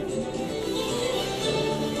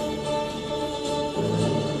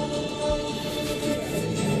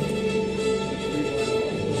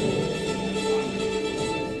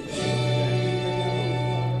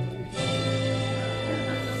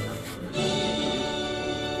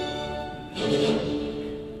Our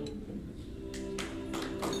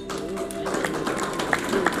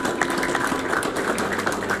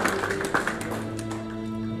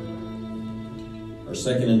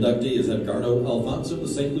second inductee is Edgardo Alfonzo of the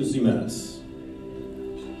St. Lucie Mets.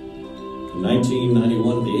 In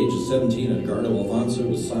 1991, at the age of 17, Edgardo Alfonzo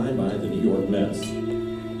was signed by the New York Mets.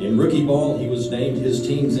 In rookie ball, he was named his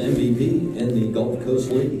team's MVP in the Gulf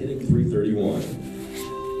Coast League, hitting .331.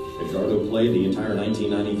 Edgardo played the entire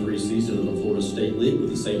 1993 season in the Florida State League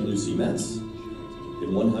with the St. Lucie Mets.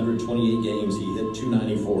 In 128 games, he hit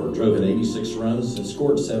 .294, drove in 86 runs, and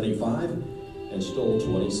scored 75, and stole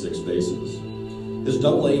 26 bases. His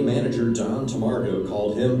Double-A manager, Don Tamargo,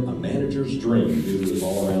 called him a manager's dream due to his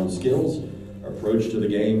all-around skills, approach to the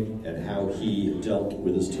game, and how he dealt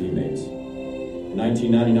with his teammates. In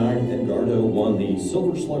 1999, Edgardo won the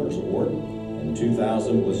Silver Sluggers Award, and in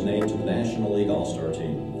 2000 was named to the National League All-Star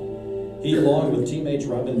team. He, along with teammates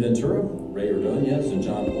Robin Ventura, Ray Ordonez, and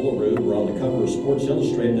John Olerud, were on the cover of Sports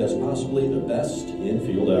Illustrated as possibly the best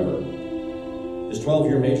infield ever. His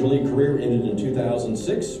 12-year Major League career ended in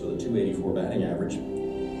 2006 with a .284 batting average.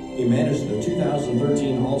 He managed the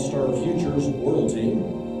 2013 All-Star Futures World Team.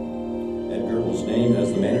 Edgar was named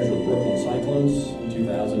as the manager of the Brooklyn Cyclones in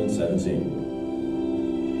 2017.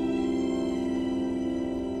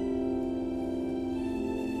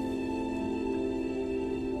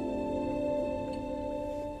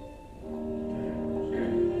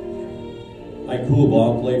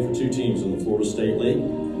 Coolbaugh played for two teams in the Florida State League,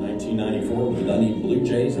 in 1994 with the Dunedin Blue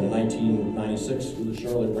Jays and in 1996 with the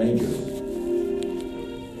Charlotte Rangers.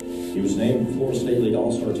 He was named the Florida State League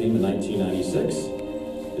All-Star team in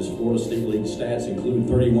 1996. His Florida State League stats include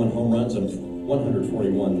 31 home runs and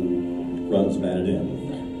 141 runs batted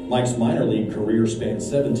in. Mike's minor league career spanned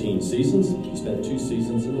 17 seasons. He spent 2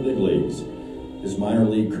 seasons in the big leagues. His minor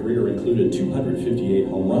league career included 258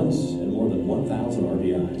 home runs and more than 1,000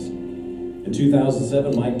 RBIs. In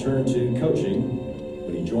 2007, Mike turned to coaching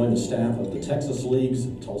when he joined the staff of the Texas League's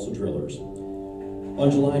Tulsa Drillers. On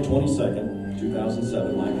July 22nd,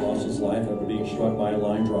 2007, Mike lost his life after being struck by a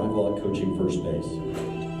line drive while coaching first base.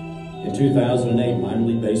 In 2008, minor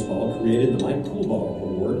league baseball created the Mike Coolbaugh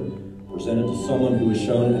Award, presented to someone who has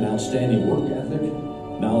shown an outstanding work ethic,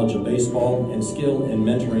 knowledge of baseball, and skill in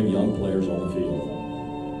mentoring young players on the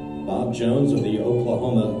field. Bob Jones of the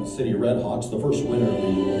Oklahoma City Redhawks, the first winner of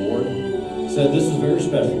the award, said, "This is very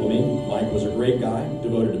special to me. Mike was a great guy,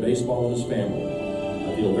 devoted to baseball and his family.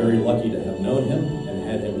 I feel very lucky to have known him and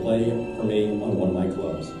had him play for me on one of my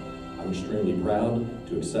clubs. I'm extremely proud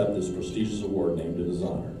to accept this prestigious award named in his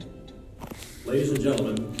honor." Ladies and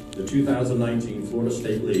gentlemen, the 2019 Florida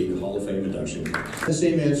State League Hall of Fame induction. The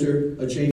same answer, a change.